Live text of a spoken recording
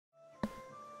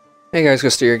Hey guys,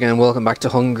 TheChrisD here again, welcome back to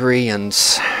Hungary, and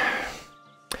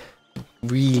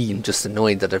really I'm just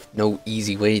annoyed that I've no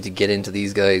easy way to get into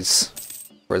these guys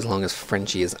for as long as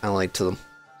Frenchie is allied to them.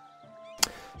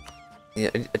 Yeah,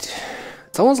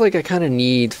 it's almost like I kind of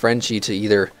need Frenchie to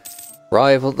either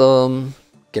rival them,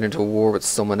 get into a war with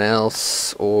someone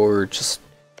else, or just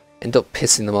end up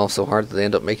pissing them off so hard that they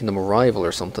end up making them a rival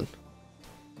or something.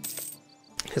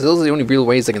 Because those are the only real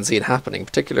ways I can see it happening,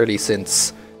 particularly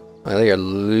since well, they are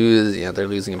losing. Yeah, they're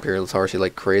losing imperial authority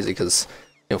like crazy because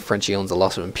you know Frenchie owns a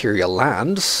lot of imperial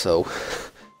land. So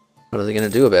what are they going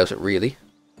to do about it, really?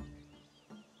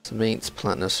 Mainz,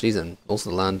 Palatinate, and most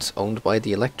of the land owned by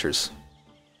the electors.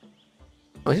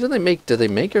 Oh, did they make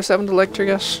your 7th elector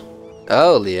yet?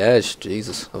 Oh, Liège,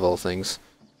 Jesus, of all things.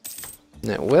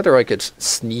 Now, whether I could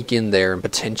sneak in there and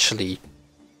potentially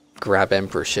grab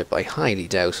emperorship, I highly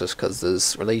doubt it, because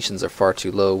those relations are far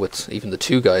too low with even the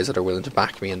two guys that are willing to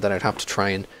back me, and then I'd have to try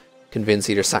and convince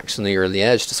either Saxony or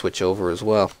Liège to switch over as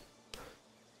well.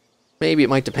 Maybe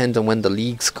it might depend on when the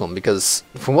leagues come, because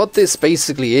from what this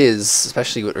basically is,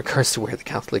 especially with regards to where the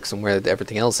Catholics and where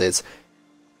everything else is,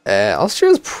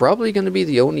 Austria is probably going to be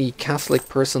the only Catholic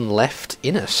person left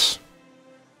in it,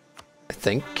 I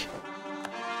think.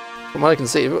 From what I can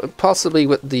see, possibly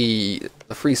with the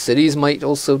Free Cities might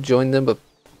also join them, but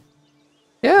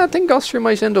yeah, I think Austria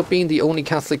might end up being the only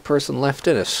Catholic person left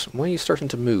in it. Why are you starting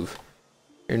to move?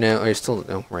 You're now, oh, you're still,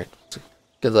 no, right.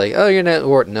 Good, like, oh, you're now at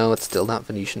war. No, it's still that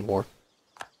Venetian War.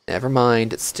 Never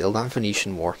mind, it's still that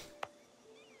Venetian War.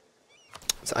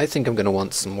 So I think I'm going to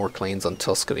want some more claims on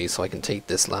Tuscany so I can take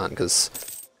this land, because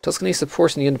Tuscany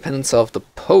supporting the independence of the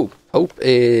Pope. Pope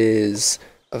is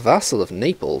a vassal of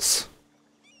Naples.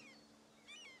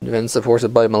 And then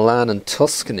supported by Milan and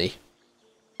Tuscany.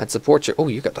 I'd support your... Oh,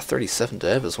 you got the 37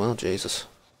 Dev as well, Jesus.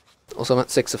 Also, I'm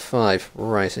at 6 of 5.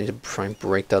 Right, I need to try and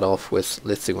break that off with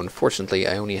Lithu. Unfortunately,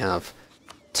 I only have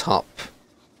top.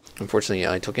 Unfortunately,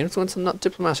 I took influence and not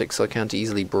diplomatic, so I can't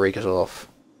easily break it off.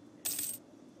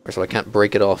 Or so I can't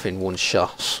break it off in one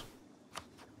shot.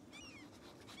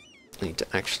 I need to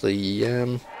actually...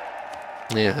 yeah,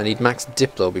 I need max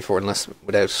Diplo before,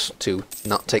 without to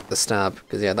not take the stab,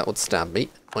 because yeah, that would stab me,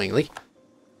 finally.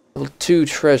 Level 2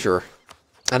 treasure.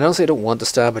 And honestly, I don't want to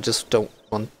stab, I just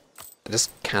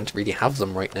can't really have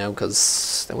them right now,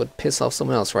 because that would piss off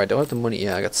someone else. Right, do I have the money?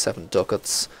 Yeah, I got 7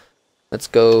 ducats. Let's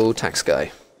go tax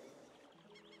guy.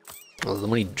 Well, the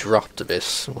money dropped a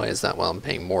bit. Why is that? Well, I'm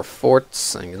paying more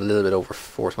forts, I'm a little bit over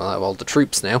forts. Well, I have all the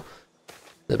troops now. A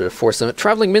little bit of force limit.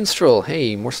 Travelling minstrel,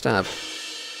 hey, more stab.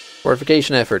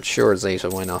 Fortification effort, sure, Zeta,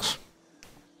 why not?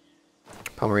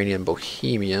 Pomerania and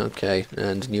Bohemia, okay,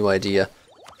 and new idea.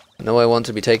 I know I want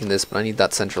to be taking this, but I need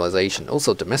that centralization.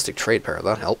 Also, domestic trade power,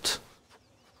 that helped.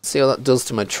 Let's see how that does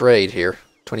to my trade here.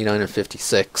 29 and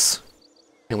 56.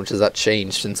 How much has that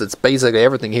changed? Since it's basically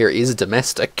everything here is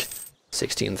domestic.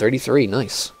 16 and 33,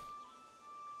 nice.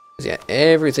 Yeah,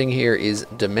 everything here is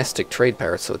domestic trade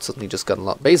power, so it suddenly just got a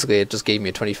lot. Basically, it just gave me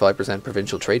a 25%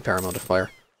 provincial trade power modifier.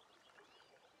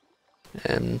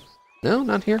 No,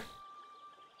 not here.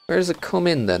 Where does it come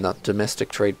in then, that domestic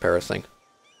trade power thing?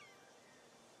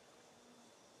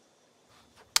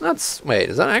 Wait,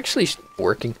 is that actually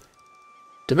working?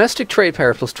 Domestic trade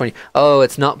power plus 20. Oh,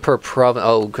 it's not per province.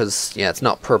 Oh, because, yeah, it's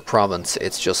not per province.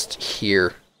 It's just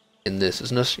here in this,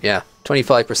 isn't it? Yeah,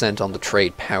 25% on the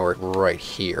trade power right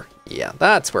here. Yeah,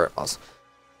 that's where it was.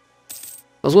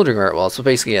 I was wondering where it was. So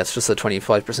basically, yeah, it's just a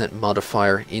 25%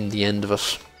 modifier in the end of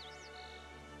it.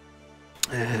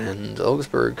 And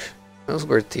Augsburg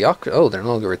theocracy. Oh, they're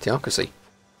no longer a theocracy.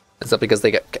 Is that because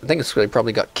they got? I think it's they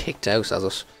probably got kicked out as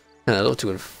it. And I'd love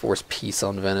to enforce peace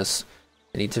on Venice.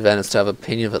 I need Venice to have an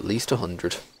opinion of at least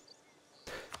 100. If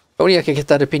only I could get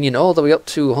that opinion all the way up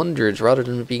to 100 rather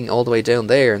than being all the way down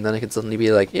there, and then I could suddenly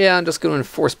be like, yeah, I'm just going to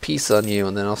enforce peace on you,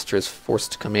 and then Austria's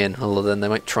forced to come in. Although then they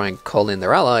might try and call in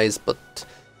their allies, but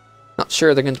not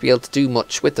sure they're going to be able to do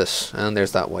much with it. And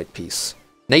there's that white piece.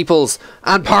 Naples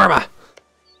and Parma.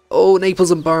 Oh,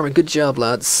 Naples and Parma, good job,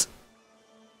 lads.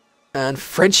 And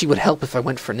Frenchie would help if I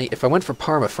went for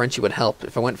Parma, Frenchie would help.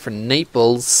 If I went for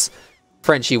Naples,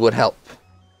 Frenchie would help.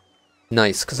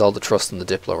 Nice, because all the trust in the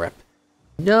Diplo rep.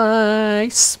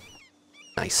 Nice.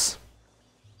 Nice.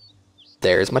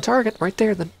 There's my target, right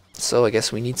there then. So I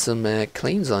guess we need some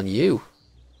claims on you.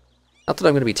 Not that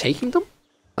I'm going to be taking them.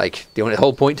 Like, the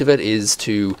whole point of it is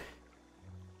to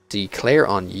declare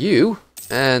on you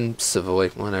and Savoy,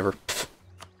 whatever. Pfft.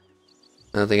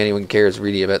 I don't think anyone cares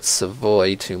really about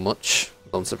Savoy too much.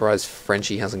 I'm surprised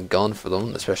Frenchie hasn't gone for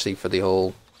them, especially for the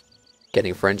whole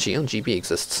getting Frenchie. Oh, GB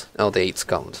exists. Oh, they ate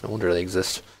Scotland. No wonder they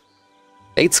exist.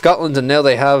 Ate Scotland, and now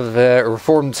they have a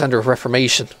Reformed Centre of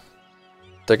Reformation.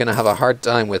 they're going to have a hard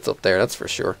time with up there, that's for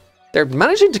sure. They're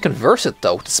managing to convert it,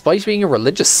 though, despite being a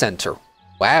religious center.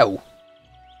 Wow.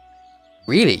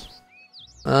 Really?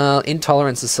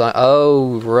 Intolerant society.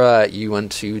 Oh, right. You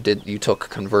took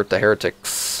convert the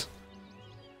heretics.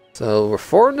 So,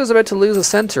 Reformed is about to lose a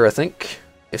center, I think.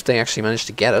 If they actually manage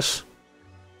to get it.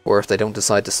 Or if they don't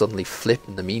decide to suddenly flip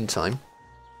in the meantime.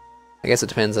 I guess it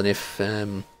depends on if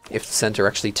the center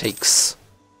actually takes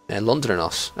London or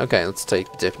not. Okay, let's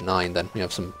take dip 9 then. We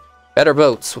have some better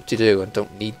boats. What do you do? I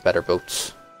don't need better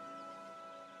boats.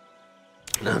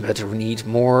 I better need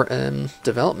more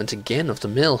development again of the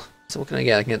mill. So what can I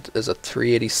get? I can get there's a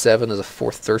 387, there's a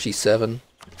 437.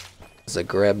 There's a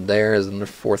grab there, there's another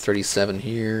 437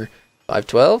 here.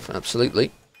 512,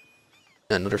 absolutely.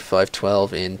 Another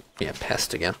 512 in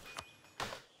pest again.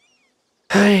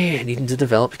 I needing to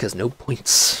develop because no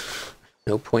points.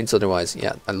 No points otherwise.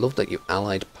 Yeah, I love that you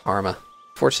allied Parma.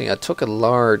 Fortunately, I took a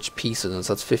large piece of them,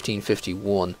 so that's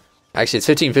 1551. Actually, it's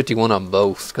 1551 on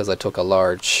both because I took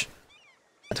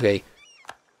a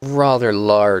rather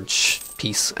large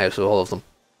piece out of all of them.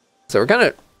 So we're kind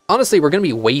of, honestly, we're going to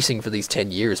be waiting for these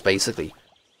 10 years, basically.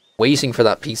 Waiting for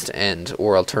that piece to end,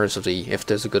 or alternatively, if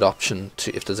there's a good option,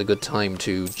 if there's a good time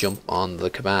to jump on the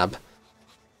kebab.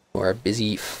 We're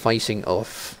busy fighting the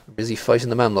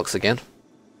Mamluks again.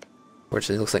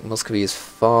 Fortunately, it looks like Muscovy is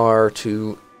far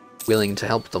too willing to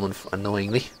help them,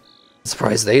 annoyingly. I'm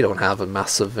surprised they don't have a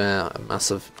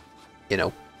massive,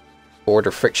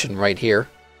 border friction right here.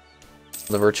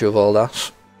 The virtue of all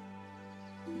that.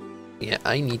 Yeah,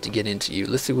 I need to get into you.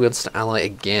 Lithu wants to ally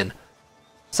again.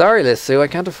 Sorry, Lithu, I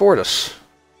can't afford it.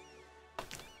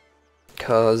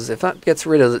 Because if that gets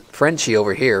rid of Frenchie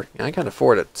over here, I can't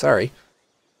afford it. Sorry.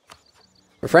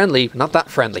 We're friendly, but not that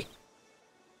friendly.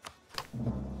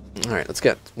 Alright, let's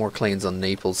get more claims on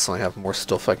Naples so I have more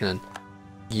stuff I can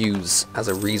use as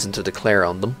a reason to declare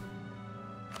on them.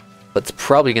 But it's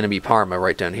probably going to be Parma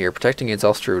right down here. Protecting against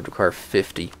Austria would require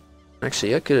 50.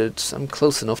 Actually, I'm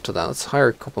close enough to that. Let's hire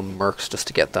a couple of mercs just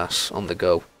to get that on the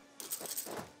go.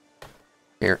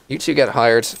 Here, you two get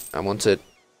hired. I want it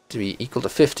to be equal to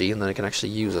 50 and then I can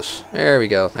actually use it. There we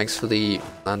go. Thanks for the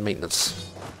land maintenance.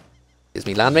 Gives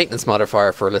me land maintenance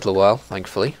modifier for a little while,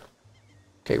 thankfully.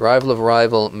 Okay, rival of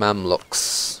rival,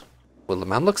 Mamluks. Will the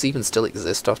Mamluks even still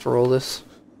exist after all this?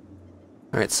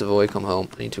 Alright, Savoy, come home.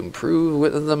 I need to improve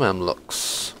with the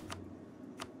Mamluks.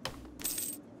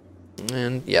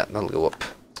 And yeah, that'll go up.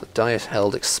 So diet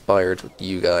held expired with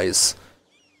you guys.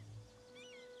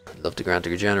 I'd love to grant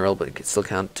a general, but it still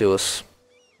can't do it.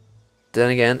 Then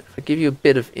again, if I give you a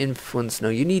bit of influence, no,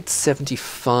 you need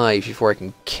 75 before I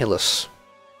can kill it.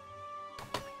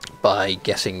 By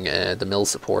getting the mill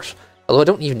support. Although I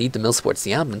don't even need the mill support, it's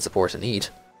the admin support I need.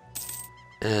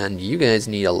 And you guys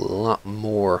need a lot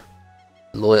more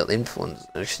loyal influence.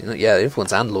 Actually, yeah,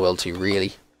 influence and loyalty,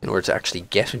 really, in order to actually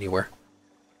get anywhere.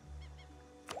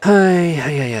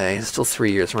 Hi, still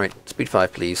 3 years, right. Speed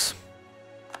 5, please.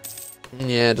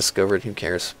 Yeah, discovered, who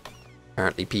cares?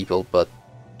 Apparently people, but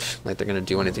like they're going to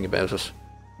do anything about it.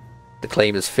 The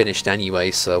claim is finished anyway,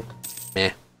 so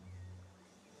meh.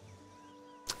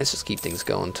 Let's just keep things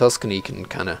going. Tuscany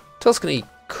Tuscany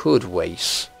could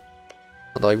wait.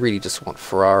 Although I really just want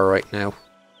Ferrara right now.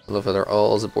 I love how they're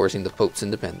all supporting the Pope's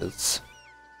independence.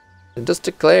 And just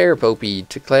declare, Popey,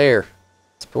 declare.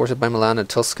 Supported by Milan and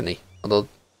Tuscany. Although,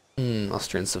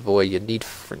 Austria and Savoy, you'd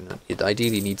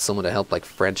ideally need someone to help like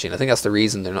Frenchie. And I think that's the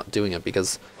reason they're not doing it,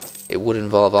 because it would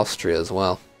involve Austria as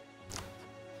well.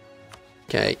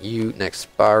 Okay, you next,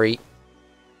 Bari.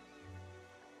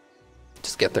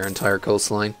 Just get their entire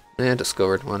coastline.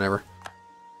 Discovered, whatever.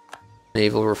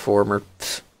 Naval reformer.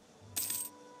 Pfft.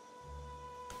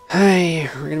 Hey,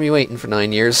 we're gonna be waiting for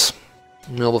 9 years.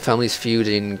 Noble families feud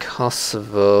in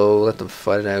Kosovo. Let them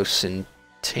fight it out in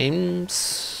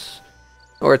Thames.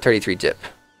 Or 33 dip.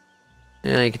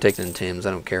 Yeah, you can take it in Thames,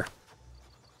 I don't care.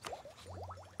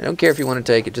 I don't care if you want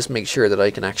to take it, just make sure that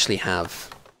I can actually have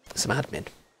some admin.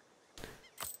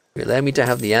 If you allow me to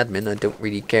have the admin, I don't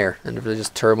really care. And if there's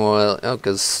just turmoil, oh,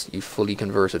 because you fully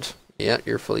converted. Yeah,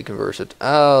 you're fully converted.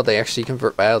 Oh, they actually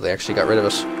convert. Wow, they actually got rid of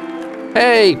it.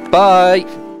 Hey, bye.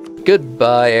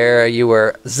 Goodbye, era. You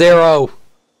were 0.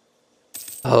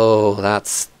 Oh,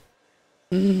 that's...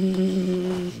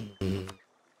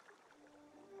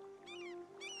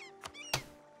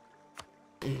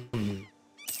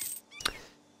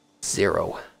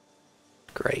 Zero.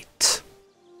 Great.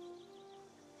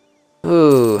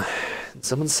 Ooh, did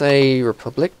someone say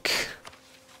Republic?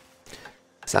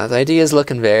 So the idea is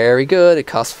looking very good. It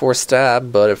costs 4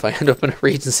 stab, but if I end up in a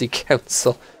Regency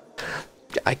Council,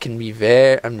 I could be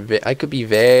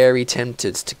very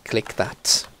tempted to click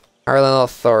that. Parallel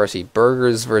authority.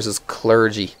 Burghers versus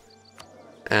clergy.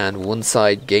 And one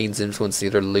side gains influence, the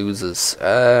other loses.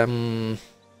 I'm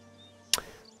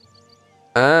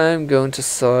going to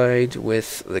side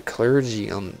with the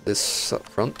clergy on this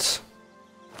front.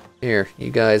 Here,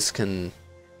 you guys can...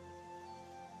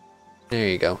 There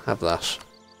you go, have that.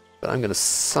 But I'm going to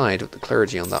side with the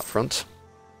clergy on that front.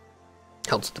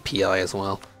 Helps with the PI as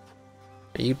well.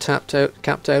 Are you tapped out,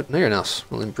 capped out? No, you're not.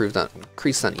 We'll improve that,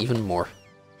 increase that even more.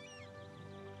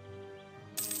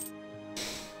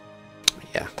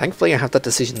 Yeah, thankfully I have that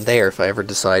decision there if I ever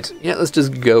decide, yeah, let's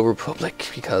just go Republic,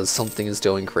 because something is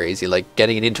going crazy, like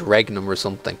getting an interregnum or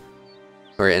something.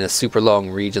 Or in a super long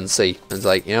Regency. It's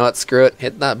like, you know what, screw it,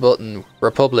 hit that button.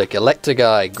 Republic, elect a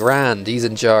guy, grand, he's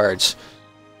in charge.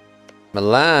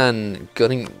 Milan,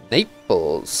 gunning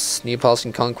Naples.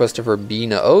 Neapolitan conquest of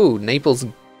Urbina. Oh, Naples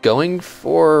going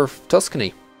for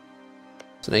Tuscany.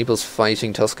 So Naples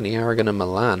fighting Tuscany, Aragon and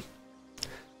Milan.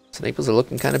 So Naples are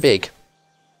looking kind of big.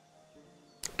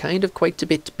 Kind of quite a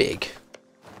bit big.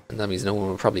 And that means no one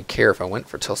would probably care if I went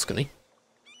for Tuscany.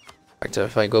 In fact,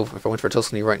 if I went for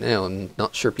Tuscany right now, I'm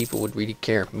not sure people would really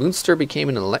care. Munster became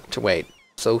an elector. Wait,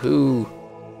 so who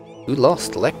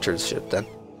lost electorship then?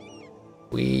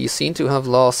 We seem to have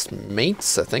lost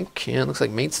mates, I think. Yeah, it looks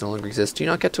like mates no longer exist. Do you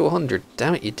not get to 100?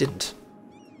 Damn it, you didn't.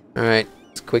 Alright,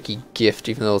 it's a quickie gift,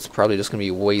 even though it's probably just going to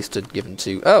be wasted given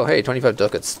to... Oh, hey, 25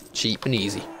 ducats. Cheap and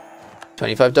easy.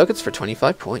 25 ducats for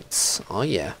 25 points. Oh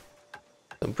yeah.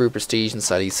 Improve prestige in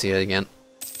Silesia again.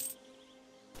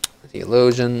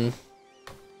 Theologian.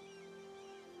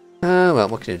 Well,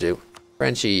 what can you do?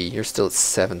 Frenchie, you're still at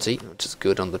 70, which is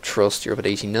good on the trust. You're up at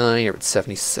 89, you're at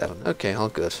 77. Okay, all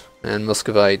good. And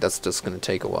Muscovite, that's just going to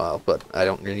take a while, but I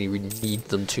don't really need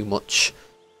them too much.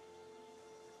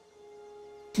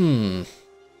 Do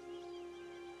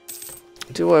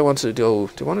I want to go...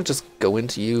 Do I want to just go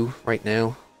into you right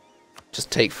now? Just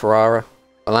take Ferrara.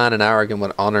 Milan and Aragon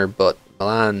with honor, but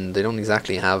Milan, they don't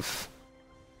exactly have...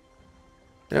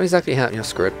 They don't exactly have... You know,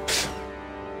 screw it. Pfft.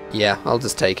 Yeah, I'll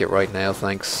just take it right now,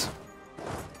 thanks.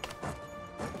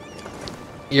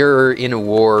 You're in a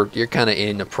war, you're kind of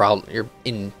in a problem...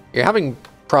 You're having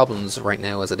problems right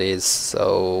now as it is,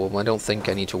 so I don't think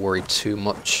I need to worry too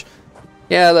much.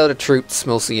 Yeah, a lot of troops,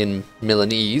 mostly in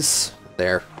Milanese,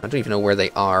 there. I don't even know where they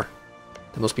are.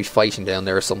 They must be fighting down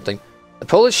there or something. The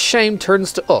Polish shame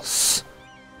turns to us.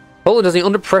 Poland is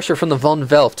under pressure from the von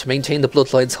Welf to maintain the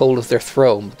bloodline's hold of their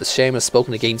throne, but the shame has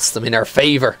spoken against them in our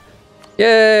favour.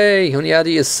 Yay!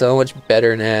 Hunyadi is so much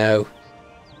better now.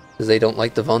 Because they don't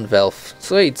like the von Welf.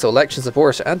 Sweet, so election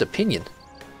support and opinion.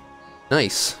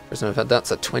 Nice. First time I've had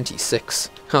that's at 26.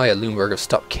 Oh yeah, Lumberg have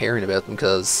stopped caring about them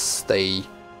because they...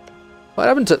 What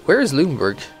happened to... Where is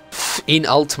Lumberg? In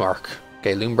Altmark.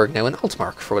 Okay, Lumberg now in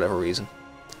Altmark for whatever reason.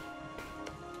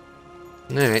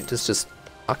 Alright, just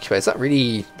occupy. Is that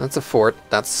really... That's a fort.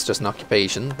 That's just an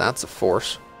occupation. That's a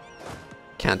fort.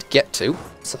 Can't get to,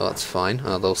 so that's fine.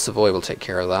 Although Savoy will take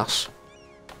care of that.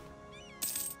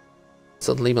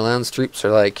 Suddenly Milan's troops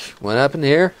are like, what happened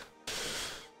here?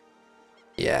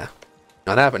 Yeah.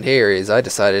 What happened here is I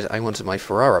decided I wanted my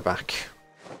Ferrara back.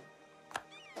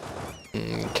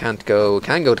 Can't go...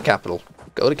 Can go to capital.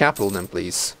 Go to capital then,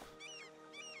 please.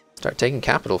 Start taking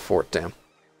capital fort down.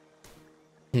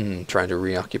 Trying to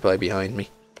reoccupy behind me.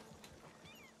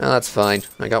 Oh, that's fine.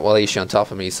 I got Wallachia on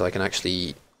top of me, so I can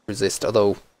actually resist.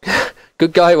 Although,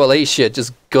 good guy Wallachia,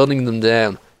 just gunning them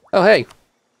down. Oh hey,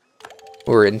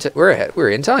 we're in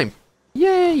time.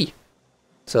 Yay!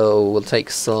 So we'll take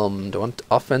some. Do I want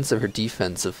offensive or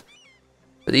defensive?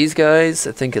 For these guys,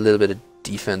 I think a little bit of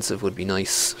defensive would be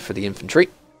nice for the infantry,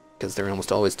 because they're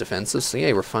almost always defensive. So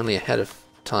yeah, we're finally ahead of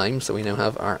time. So we now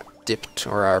have our dipped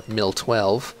or our Mil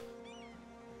 12.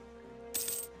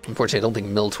 Unfortunately, I don't think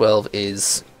Mil 12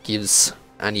 gives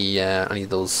any of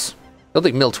those. I don't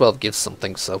think Mil 12 gives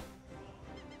something. So,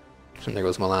 and there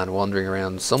goes Milan wandering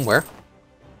around somewhere.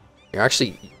 You're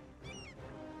actually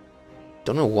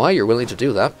don't know why you're willing to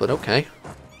do that, but okay.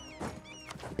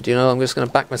 Do you know I'm just going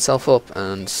to back myself up,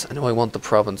 and I know I want the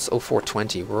province. Oh,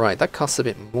 420, right? That costs a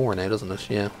bit more now, doesn't it?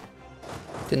 Yeah.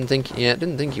 Didn't think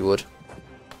you would.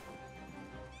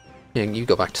 Yeah, you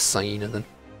go back to Saina then.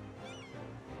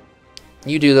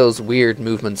 You do those weird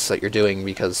movements that you're doing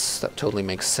because that totally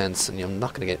makes sense, and you're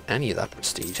not going to get any of that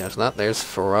prestige out of that. There's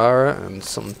Ferrara, and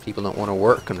some people don't want to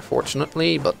work,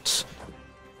 unfortunately, but...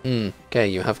 okay,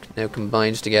 you have now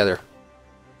combined together.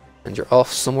 And you're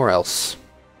off somewhere else.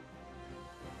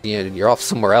 Yeah, you're off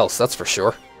somewhere else, that's for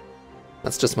sure.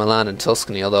 That's just Milan and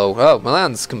Tuscany, although... Oh,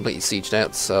 Milan's completely sieged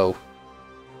out, so...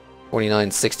 49,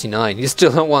 69. You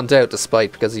still don't want out,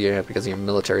 despite because of your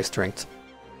military strength.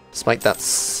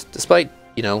 Despite,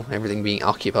 you know, everything being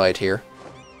occupied here.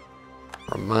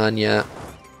 Romania.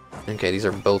 Okay, these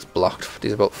are both blocked.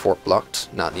 These are both fort blocked.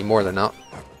 Not anymore, they're not.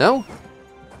 No?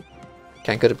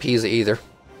 Can't go to Pisa either.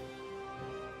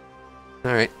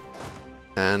 Alright.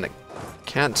 And I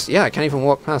can't even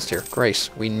walk past here. Great.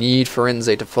 We need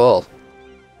Firenze to fall.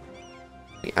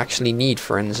 We actually need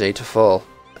Firenze to fall.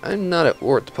 I'm not at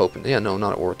war with the Pope. Yeah, no,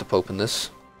 not at war with the Pope in this.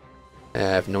 I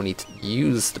have no need to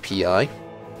use the PI.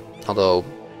 Although,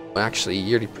 actually,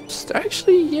 yearly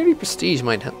prestige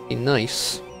might be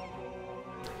nice.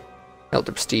 Help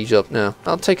the prestige up now.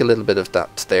 I'll take a little bit of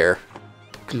that there.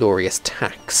 Glorious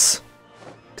tax.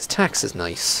 Because tax is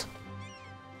nice.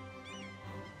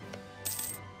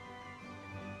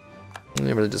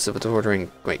 Religious civil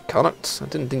ordering. Wait, Connacht? I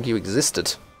didn't think you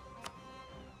existed.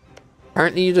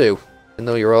 Apparently you do. Even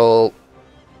though you're all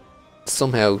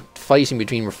somehow fighting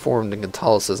between Reformed and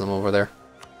Catholicism over there.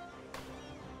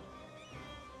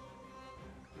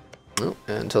 Oh,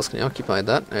 and Tuscany occupied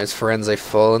that. There's Firenze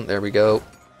fallen. There we go.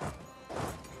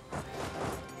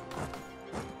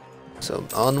 So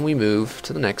on we move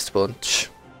to the next bunch.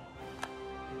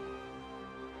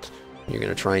 You're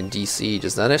going to try and de-siege,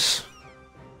 is that it?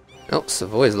 Oh,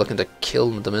 Savoy's looking to kill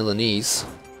the Milanese.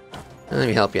 Let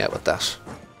me help you out with that.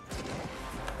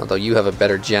 Although you have a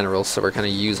better general, so we're kind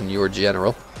of using your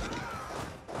general.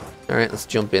 Alright, let's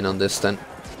jump in on this then.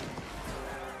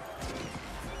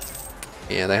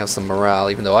 Yeah, they have some morale,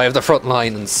 even though I have the front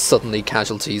line, and suddenly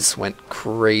casualties went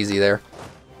crazy there.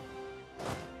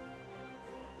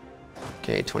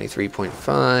 Okay,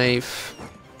 23.5.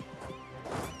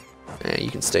 Yeah,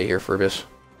 you can stay here for a bit.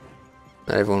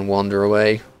 Let everyone wander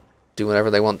away. Do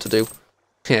whatever they want to do.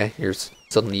 Yeah,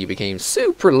 suddenly you became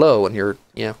super low on your,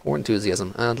 war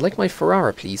enthusiasm. I'd like my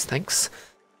Ferrara, please, thanks.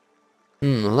 A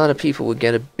lot of people would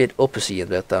get a bit uppity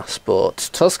about that, but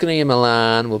Tuscany and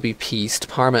Milan will be pieced.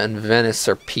 Parma and Venice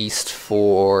are pieced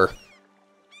for...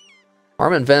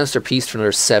 Parma and Venice are pieced for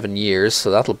another 7 years,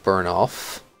 so that'll burn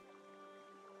off.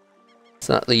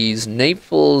 So that leaves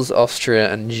Naples,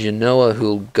 Austria, and Genoa,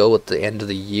 who'll go at the end of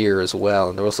the year as well.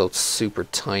 And they're also super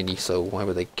tiny, so why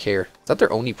would they care? Is that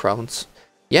their only province?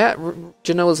 Yeah,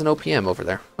 Genoa's an OPM over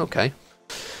there. Okay.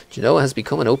 Genoa has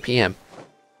become an OPM.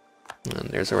 And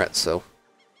there's Arezzo.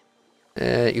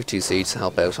 You've 2 seats to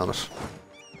help out on it.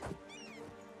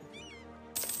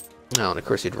 Oh, and of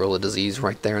course you'd roll a disease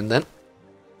right there and then.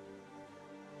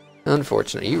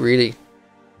 Unfortunately, you really...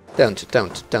 Don't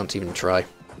even try.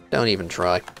 Don't even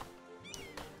try.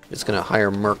 Just gonna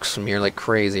hire mercs from here like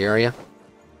crazy, are you?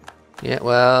 Yeah,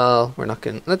 well, we're not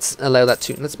gonna... Let's allow that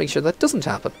to... Let's make sure that doesn't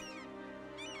happen.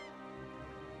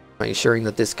 By ensuring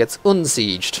that this gets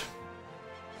unsieged.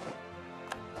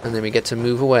 And then we get to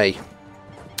move away.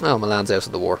 Oh, Milan's out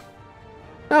of the war.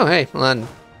 Oh, hey, Milan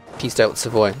pieced out with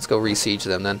Savoy. Let's go re-siege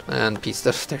them then. And pieced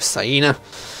out their Saina.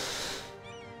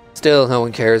 Still, no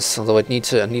one cares. Although I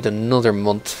need another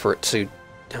month for it to...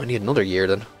 I need another year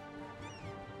then.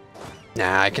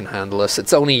 Nah, I can handle this.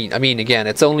 It's only... I mean, again,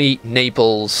 it's only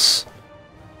Naples.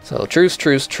 So, truce,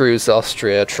 truce, truce,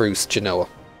 Austria, truce, Genoa.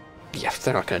 Yeah,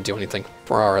 they're not going to do anything.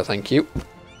 Ferrara, thank you.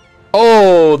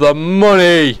 Oh, the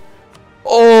money!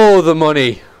 Oh, the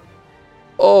money!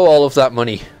 Oh, all of that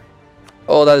money.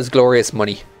 Oh, that is glorious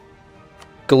money.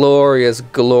 Glorious,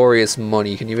 glorious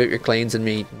money. Can you put your claims in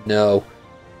me? No.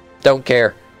 Don't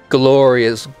care.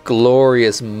 Glorious,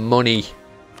 glorious money.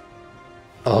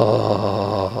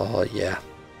 Oh, yeah.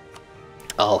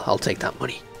 I'll take that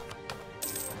money.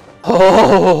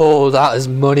 Oh, that is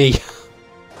money.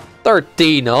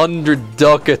 1,300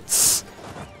 ducats.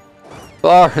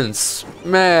 Florence,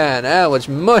 man, how much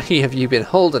money have you been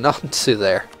holding on to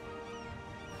there?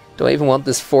 Do I even want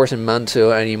this fort in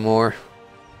Mantua anymore?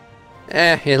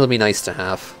 It'll be nice to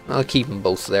have. I'll keep them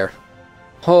both there.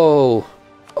 Oh,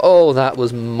 that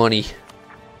was money.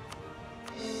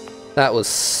 That was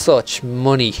such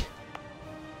money.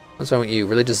 What's wrong with you?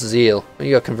 Religious zeal.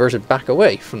 You got converted back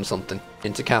away from something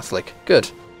into Catholic. Good.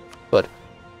 But,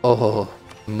 oh,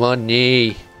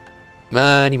 money.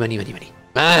 Money, money, money, money.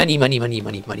 Money, money, money,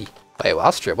 money, money. Wait,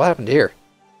 Austria, what happened here?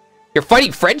 You're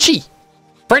fighting Frenchie!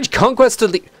 French conquest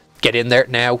of the... Get in there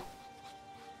now.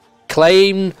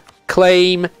 Claim,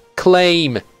 claim,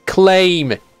 claim,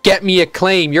 claim. Get me a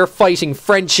claim. You're fighting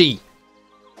Frenchie.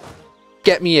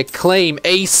 Get me a claim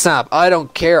ASAP. I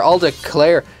don't care. I'll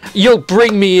declare. You'll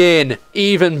bring me in.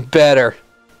 Even better.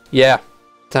 Yeah.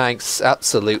 Thanks.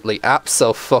 Absolutely.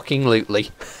 Abso-fucking-lutely.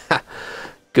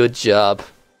 Good job.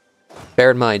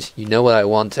 Bear in mind, you know what I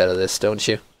want out of this, don't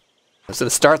you? So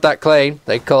to start that claim,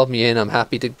 they called me in. I'm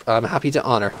happy to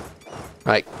honor.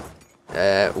 Right.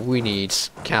 We need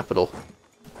capital.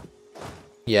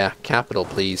 Yeah, capital,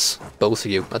 please. Both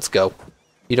of you. Let's go.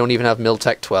 You don't even have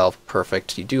Miltech 12.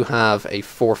 Perfect. You do have a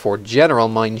 4-4 general,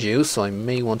 mind you, so I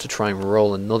may want to try and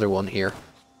roll another one here.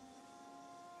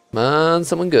 Come on,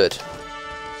 someone good.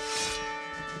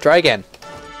 Try again.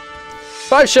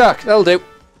 5 shock. That'll do.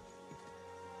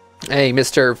 Hey,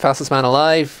 Mr. Fastest Man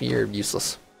Alive, you're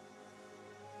useless.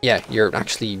 Yeah, you're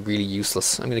actually really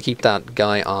useless. I'm going to keep that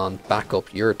guy on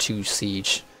backup. You're a 2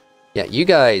 siege. Yeah, you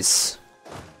guys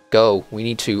go. We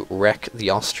need to wreck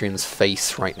the Austrians'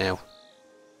 face right now.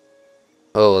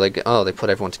 Oh, they put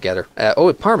everyone together.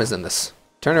 Oh, Parma's in this.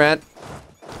 Turn around.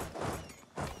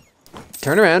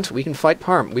 Turn around. We can fight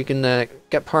Parma. We can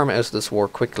get Parma out of this war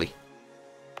quickly.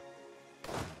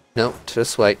 No,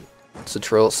 this way.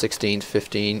 Citroel, 16th,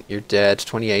 15. You're dead.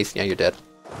 28th. Yeah, you're dead.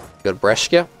 Go to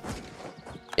Brescia.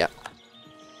 Yeah.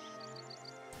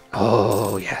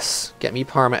 Oh, yes. Get me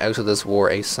Parma out of this war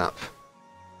ASAP.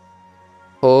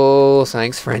 Oh,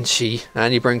 thanks, Frenchie.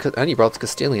 And you brought the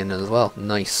Castilian in as well.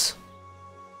 Nice.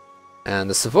 And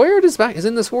the Savoyard is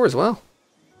in this war as well.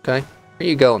 Okay. Where are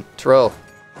you going? Tyrol.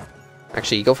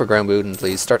 Actually, go for ground Boudin,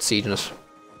 please. Start sieging it.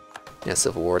 Yeah,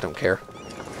 Civil War, don't care.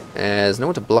 There's no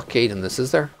one to blockade in this,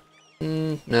 is there?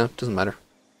 No, doesn't matter.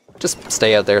 Just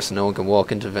stay out there so no one can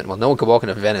walk into Venice. Well, no one can walk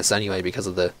into Venice anyway because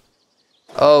of the...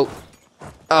 Oh!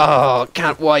 Oh,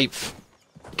 can't wipe!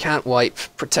 Can't wipe.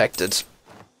 Protected.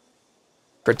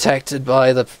 Protected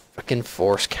by the fucking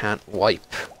force. Can't wipe.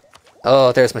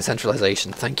 Oh, there's my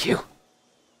centralization. Thank you.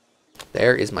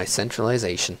 There is my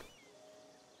centralization.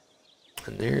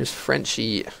 And there's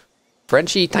Frenchie.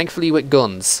 Frenchie, thankfully with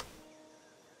guns.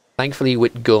 Thankfully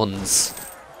with guns.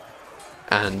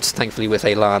 And thankfully with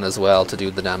Elan as well to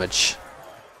do the damage.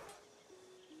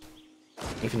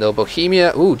 Even though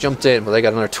Bohemia, ooh, jumped in, but they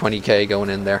got another 20k going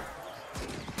in there.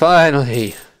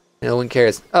 Finally. No one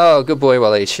cares. Oh, good boy,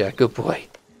 Wallachia. Good boy.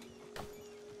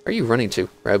 Where are you running to,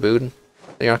 Raubuden?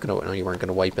 You're not gonna. No, you weren't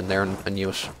gonna wipe in there. I knew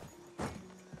it.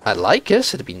 I'd like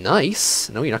it. It'd be nice.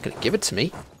 No, you're not gonna give it to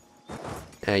me.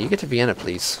 You get to Vienna,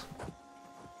 please.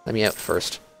 Let me out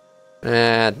first.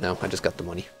 No, I just got the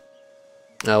money.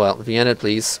 Oh well, Vienna,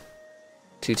 please.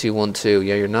 2212.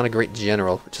 Yeah, you're not a great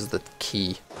general, which is the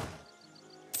key.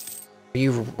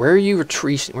 Where are you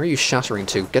retreating? Where are you shattering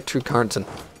to? Get through Carnton.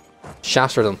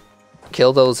 Shatter them.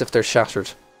 Kill those if they're shattered.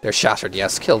 They're shattered.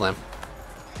 Yes, kill them.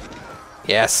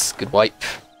 Yes, good wipe.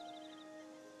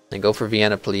 Then go for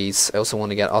Vienna, please. I also want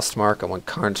to get Ostmark. I want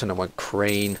Carnton. I want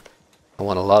Crane. I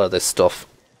want a lot of this stuff.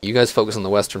 You guys focus on the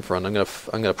western front. I'm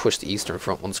gonna push the eastern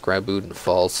front once Graubünden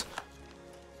falls.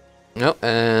 No,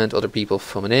 and other people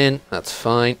coming in. That's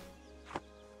fine.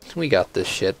 We got this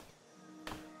shit.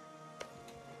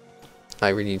 I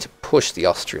really need to push the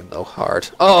Austrian though hard.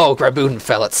 Oh, Graubünden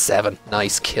fell at 7.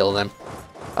 Nice, kill them.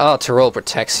 Oh, Tyrol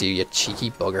protects you, you cheeky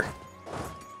bugger.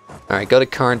 Alright, go to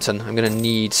Carnton. I'm going to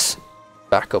need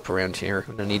backup around here.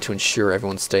 I'm going to need to ensure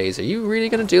everyone stays. Are you really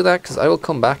going to do that? Because I will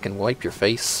come back and wipe your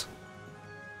face.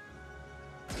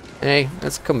 Hey,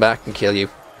 let's come back and kill you.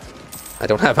 I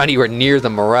don't have anywhere near the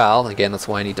morale. Again, that's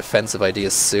why I need defensive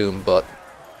ideas soon. But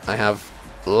I have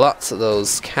lots of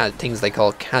those things they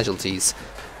call casualties.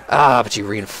 Ah, but you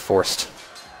reinforced.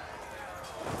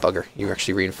 Bugger, you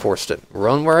actually reinforced it.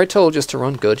 Run where I told you to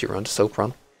run. Good, you run to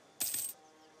Sopron.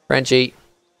 Frenchie.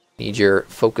 Need your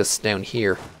focus down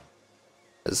here.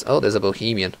 Oh, there's a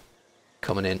Bohemian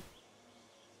coming in.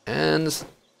 And,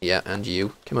 yeah, and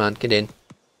you. Come on, get in.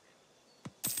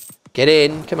 Get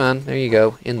in, come on, there you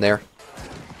go, in there.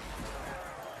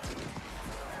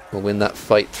 We'll win that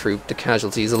fight through the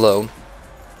casualties alone.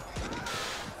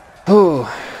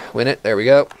 Oh, win it, there we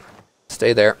go.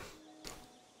 Stay there.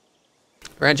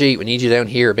 Frenchie, we need you down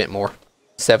here a bit more.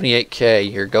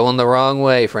 78k, you're going the wrong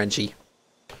way, Frenchie.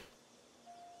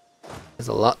 There's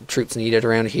a lot of troops needed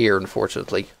around here,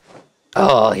 unfortunately.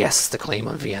 Oh, yes, the claim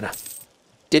on Vienna.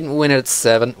 Didn't win it at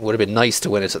 7. Would have been nice to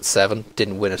win it at 7.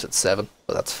 Didn't win it at 7,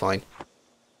 but that's fine.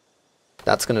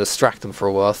 That's going to distract them for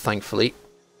a while, thankfully.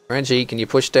 Reggie, can you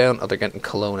push down? Oh, they're getting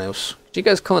Cologne out. Could you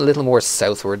guys come a little more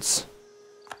southwards?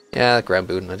 Yeah,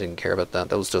 Graubünden, I didn't care about that.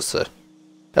 That was just a...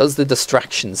 That was the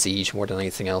distraction siege more than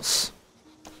anything else.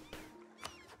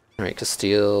 Alright,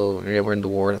 Castile. Yeah, we're in the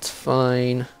war, that's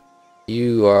fine.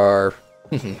 You are...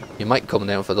 you might come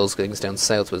down for those things down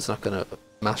south, but it's not going to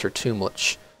matter too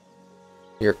much.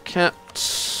 You're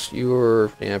capped.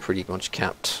 You're, yeah, pretty much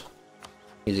capped.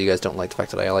 You guys don't like the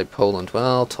fact that I allied Poland.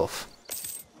 Well, tough.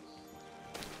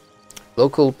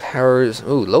 Local powers...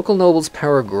 Ooh, local nobles'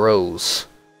 power grows.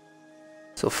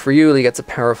 So Friuli gets a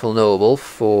powerful noble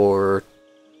for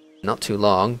not too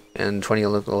long. And 20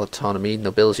 local autonomy.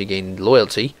 Nobility gain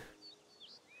loyalty.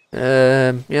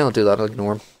 Yeah, I'll do that. I'll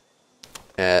ignore him.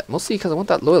 Mostly because I want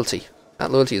that loyalty.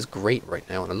 That loyalty is great right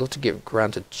now, and I'd love to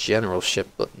grant a generalship,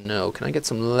 but no. Can I get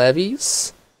some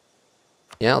levies?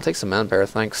 Yeah, I'll take some manpower,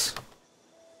 thanks.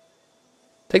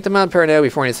 Take the manpower now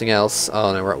before anything else.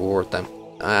 Oh, no, we're at war with them.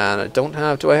 And I don't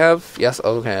have... Do I have? Yes,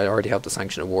 okay, I already have the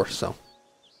sanction of war, so...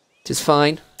 It is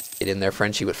fine. Get in there,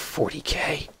 Frenchie, with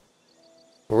 40k.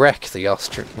 Wreck the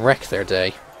Austrian. Wreck their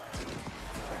day.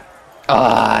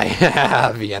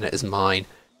 Ah, Vienna is mine.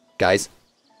 Guys,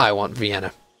 I want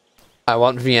Vienna. I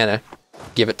want Vienna.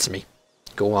 Give it to me.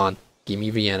 Go on. Give me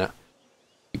Vienna.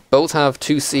 We both have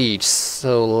 2 siege,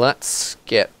 so let's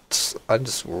get...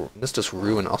 let's just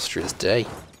ruin Austria's day.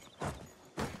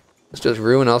 Let's just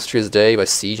ruin Austria's day by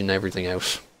sieging everything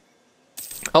out.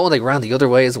 Oh, and they ran the other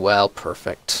way as well.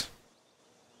 Perfect.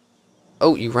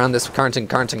 Oh, you ran this. Carnton.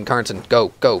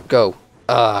 Go.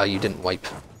 Ah, you didn't wipe.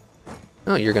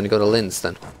 Oh, you're going to go to Linz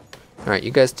then. Alright,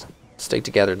 you guys stay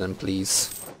together then,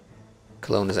 please.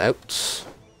 Cologne is out.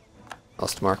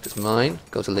 Ostmark is mine.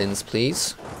 Go to Linz,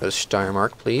 please. Go to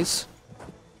Steiermark, please.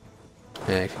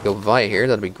 If you go via here,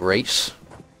 that'd be great.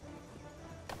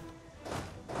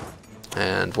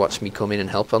 And watch me come in and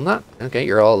help on that. Okay,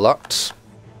 you're all locked.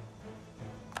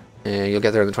 You'll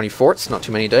get there on the 24th, not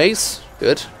too many days.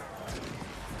 Good.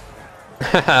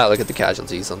 Haha, look at the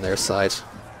casualties on their side.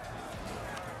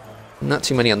 Not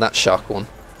too many on that shock one.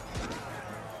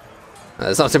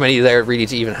 There's not too many there really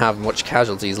to even have much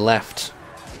casualties left.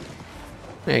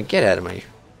 Hey, get out of me.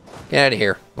 Get out of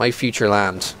here. My future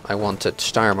land. I want it.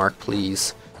 Steiermark,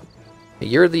 please.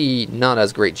 You're the not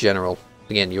as great general.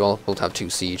 Again, you all both have 2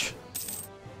 siege.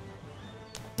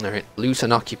 Alright, loot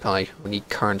and occupy. We need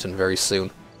Carnton very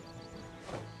soon.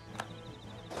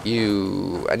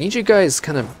 I need you guys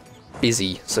kind of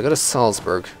busy. So go to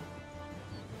Salzburg.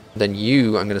 Then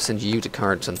I'm going to send you to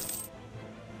Carnton.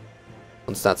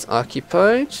 Once that's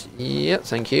occupied. Yep,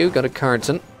 thank you. Go to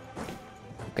Carnton.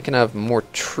 I can have more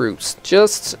troops.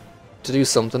 Just to do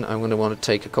something, I'm going to want to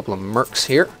take a couple of mercs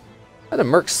here. Why are the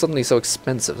mercs suddenly so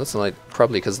expensive? That's like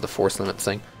probably because of the force limit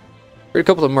thing. For a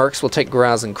couple of mercs, we'll take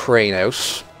Graz and Crane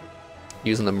out.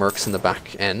 Using the mercs in the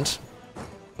back end.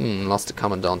 Lost a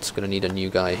commandant. Going to need a new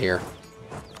guy here.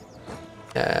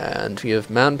 And we have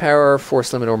manpower,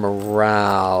 force limit, or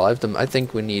morale. I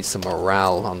think we need some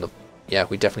morale on the... Yeah,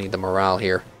 we definitely need the morale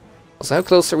here. So how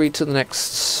close are we to the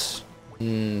next...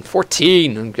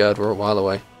 14! Oh god, we're a while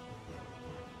away.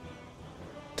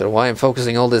 Don't know why I'm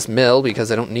focusing all this mill,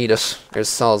 because I don't need it. There's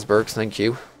Salzburg, thank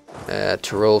you.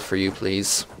 Tyrol for you,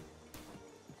 please.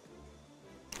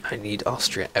 I need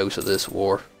Austria out of this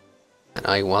war. And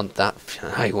I want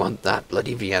that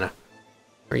bloody Vienna.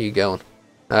 Where are you going?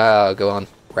 Oh, go on.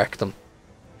 Wreck them.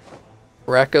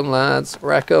 Wreck them, lads.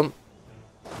 Wreck them.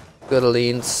 Go to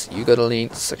Linz. You go to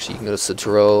Linz. Actually, you can go to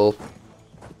Tyrol.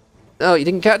 No, you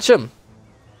didn't catch him.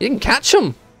 You didn't catch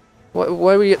him.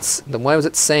 Why was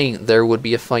it saying there would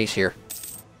be a fight here?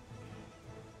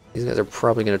 These guys are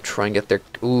probably going to try and get their...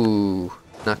 Ooh,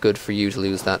 not good for you to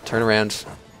lose that. Turn around.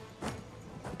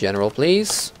 General,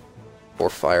 please. Or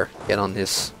fire. Get on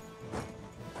this.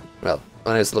 Well,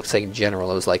 when I was saying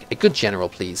general, I was like, a good general,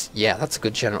 please. Yeah, that's a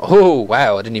good general. Oh,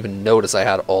 wow, I didn't even notice I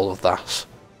had all of that.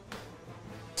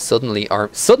 Suddenly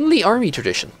army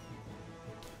tradition.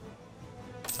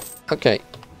 Okay,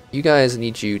 you guys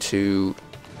need you to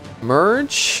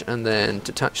merge and then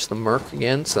detach the merc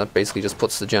again. So that basically just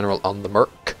puts the general on the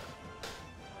merc.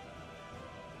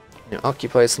 Now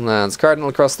occupy some lands. Cardinal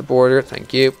across the border.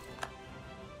 Thank you.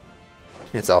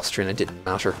 It's Austrian. It didn't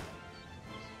matter.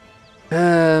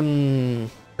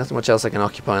 Nothing much else I can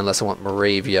occupy unless I want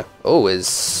Moravia. Oh,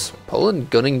 is Poland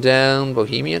gunning down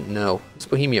Bohemia? No. It's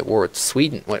Bohemia at war with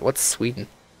Sweden. Wait, what's Sweden?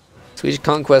 Swedish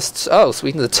conquest. Oh,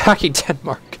 Sweden's attacking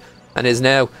Denmark. And is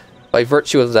now, by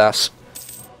virtue of that,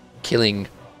 killing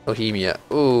Bohemia.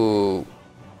 Ooh.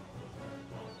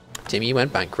 Timmy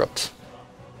went bankrupt.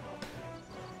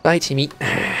 Bye, Timmy.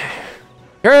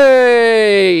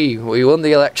 Hooray! We won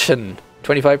the election.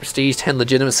 25 prestige, 10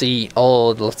 legitimacy,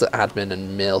 all lots of admin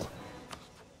and mill.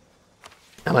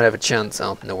 I might have a chance.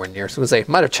 Oh, nowhere near. So I was going to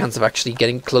say, might have a chance of actually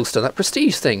getting close to that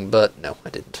prestige thing, but no, I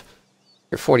didn't.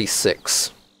 You're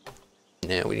 46.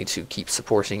 Now we need to keep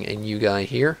supporting a new guy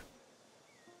here.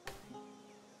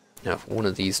 Now, if one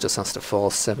of these just has to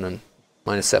fall, -7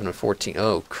 and 14.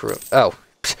 Oh, oh,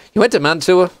 you went to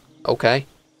Mantua? Okay.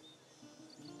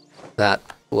 That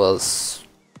was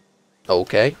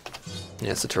okay.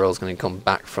 Yes, the Tyrol's going to come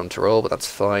back from Tyrol, but that's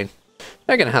fine.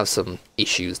 They're going to have some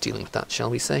issues dealing with that,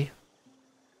 shall we say?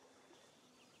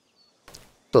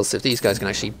 Plus, if these guys can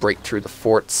actually break through the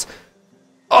forts...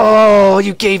 Oh,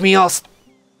 you gave me us...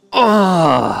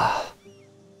 Oh!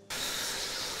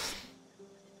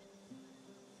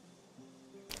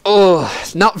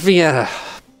 Oh, not Vienna.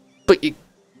 But you...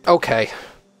 Okay.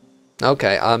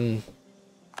 Okay,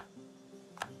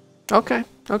 Okay,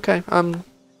 okay,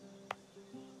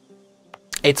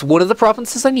 it's one of the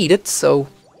provinces I needed, so...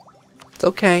 It's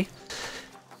okay.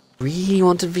 Really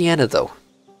wanted Vienna, though.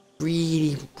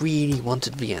 Really, really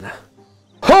wanted Vienna.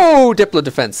 Oh, Diplo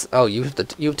defense. Oh, you have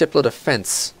Diplo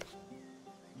defense.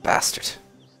 Bastard.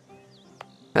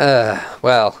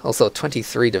 Well, also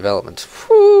 23 development.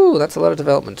 Whew, that's a lot of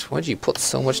development. Why'd you put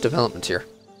so much development here?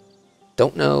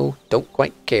 Don't know, don't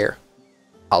quite care.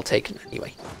 I'll take it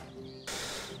anyway.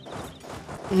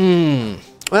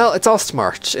 Well, it's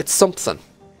Ostmarch. It's something.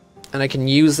 And I can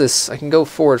use this, I can go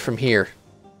forward from here.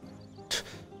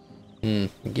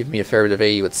 Give me a fair bit of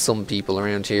aid with some people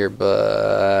around here,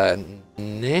 but...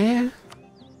 Nah.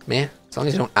 Meh. As long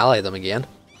as you don't ally them again.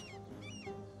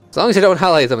 As long as you don't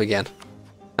ally them again.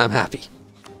 I'm happy.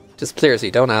 Just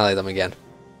seriously, don't ally them again.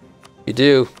 If you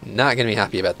do, not gonna be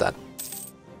happy about that.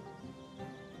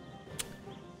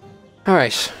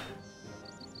 Alright.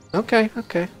 Okay,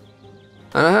 okay.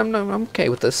 I'm okay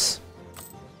with this.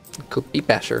 It could be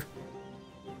better.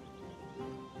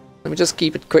 Let me just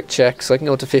keep it quick check, so I can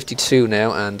go to 52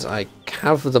 now, and I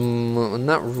have them,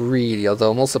 not really,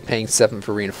 although I'm also paying 7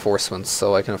 for reinforcements,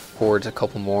 so I can afford a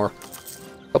couple more.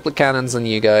 A couple of cannons on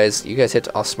you guys. You guys hit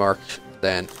Ostmark,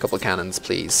 then a couple of cannons,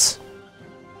 please.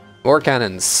 More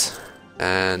cannons.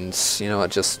 And, you know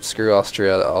what, just screw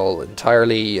Austria all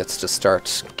entirely. Let's just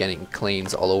start getting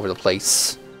claims all over the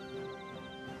place.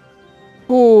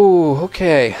 Ooh,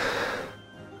 okay.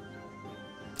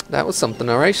 That was something,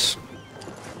 alright.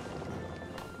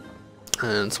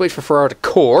 And let's wait for Ferrara to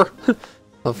core.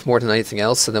 Of more than anything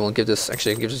else, and then we'll give this...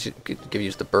 Actually, I'll give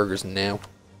you the burgers now.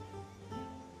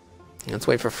 Let's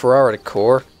wait for Ferrara to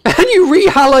core. And you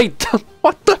re-allied them!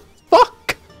 What the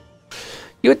fuck?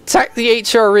 You attacked the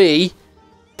HRE,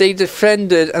 they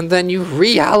defended, and then you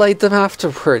re-allied them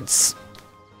afterwards.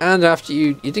 And after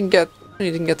you didn't get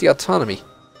the autonomy.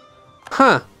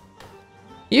 Huh.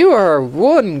 You are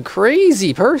one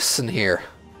crazy person here.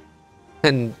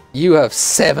 And you have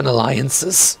 7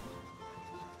 alliances.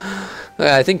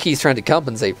 I think he's trying to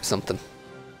compensate for something.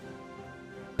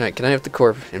 Alright, can I have the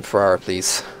core in Ferrara,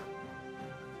 please?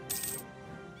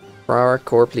 Ferrara,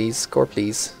 core please, core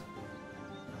please.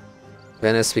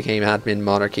 Venice became admin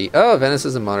monarchy. Oh, Venice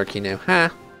is a monarchy now.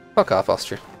 Ha! Fuck off,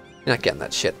 Austria. You're not getting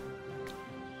that shit.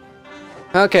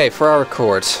 Okay, Ferrara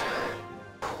court.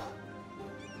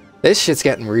 This shit's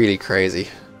getting really crazy.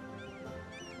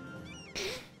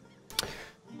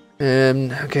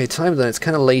 Okay, time then. It's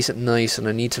kind of late at night and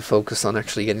I need to focus on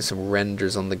actually getting some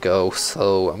renders on the go.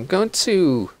 So I'm going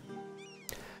to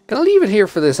leave it here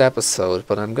for this episode,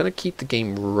 but I'm going to keep the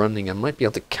game running. I might be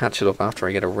able to catch it up after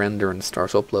I get a render and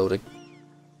start uploading.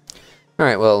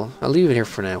 Alright, well, I'll leave it here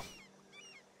for now.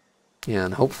 Yeah,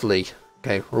 and hopefully...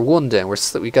 Okay, we're 1 down.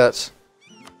 We got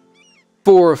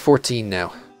 4 of 14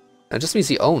 now. That just means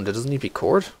he owned. It doesn't need to be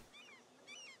cored.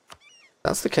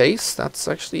 That's the case. That's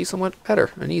actually somewhat better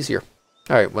and easier.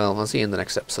 Alright, well, I'll see you in the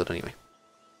next episode anyway.